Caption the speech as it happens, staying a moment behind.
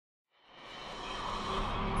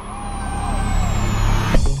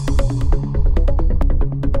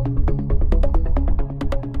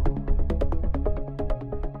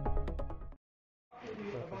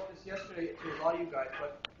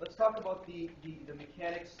the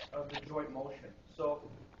mechanics of the joint motion. So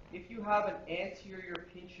if you have an anterior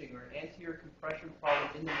pinching or an anterior compression problem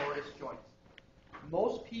in the mortise joints,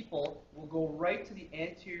 most people will go right to the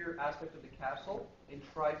anterior aspect of the capsule and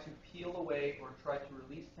try to peel away or try to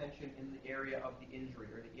release tension in the area of the injury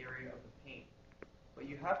or the area of the pain. But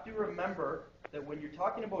you have to remember that when you're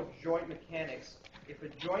talking about joint mechanics, if a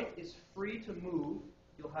joint is free to move,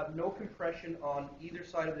 you'll have no compression on either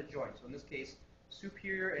side of the joint. So in this case,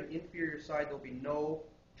 superior and inferior side, there'll be no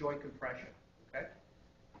joint compression. Okay?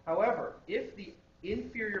 However, if the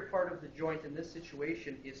inferior part of the joint in this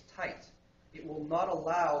situation is tight, it will not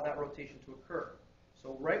allow that rotation to occur.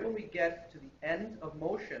 So right when we get to the end of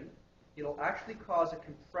motion, it'll actually cause a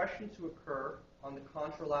compression to occur on the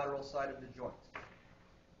contralateral side of the joint.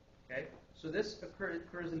 Okay? So this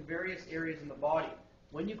occurs in various areas in the body.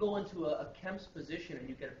 When you go into a Kemp's position and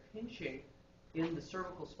you get a pinching in the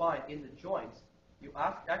cervical spine, in the joints, you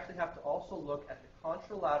actually have to also look at the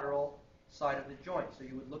contralateral side of the joint. So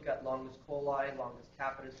you would look at longus colli, longus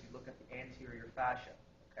capitis, you look at the anterior fascia.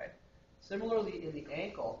 Okay? Similarly, in the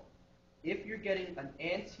ankle, if you're getting an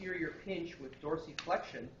anterior pinch with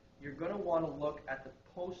dorsiflexion, you're going to want to look at the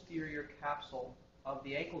posterior capsule of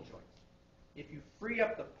the ankle joint. If you free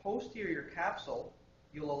up the posterior capsule,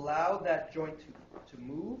 you'll allow that joint to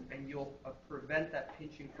move and you'll prevent that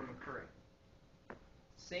pinching from occurring.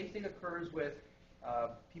 Same thing occurs with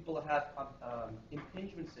people that have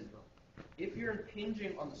impingement syndrome. If you're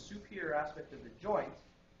impinging on the superior aspect of the joint,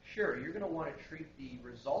 sure, you're going to want to treat the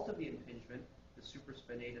result of the impingement, the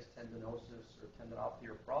supraspinatus tendinosis or tendinopathy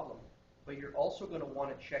or problem, but you're also going to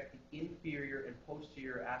want to check the inferior and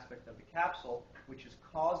posterior aspect of the capsule, which is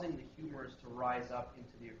causing the humerus to rise up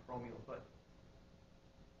into the acromial hood.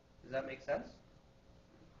 Does that make sense?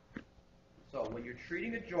 So when you're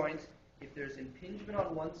treating a joint, if there's impingement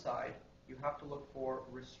on one side, you have to look for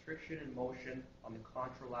restriction in motion on the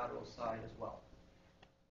contralateral side as well.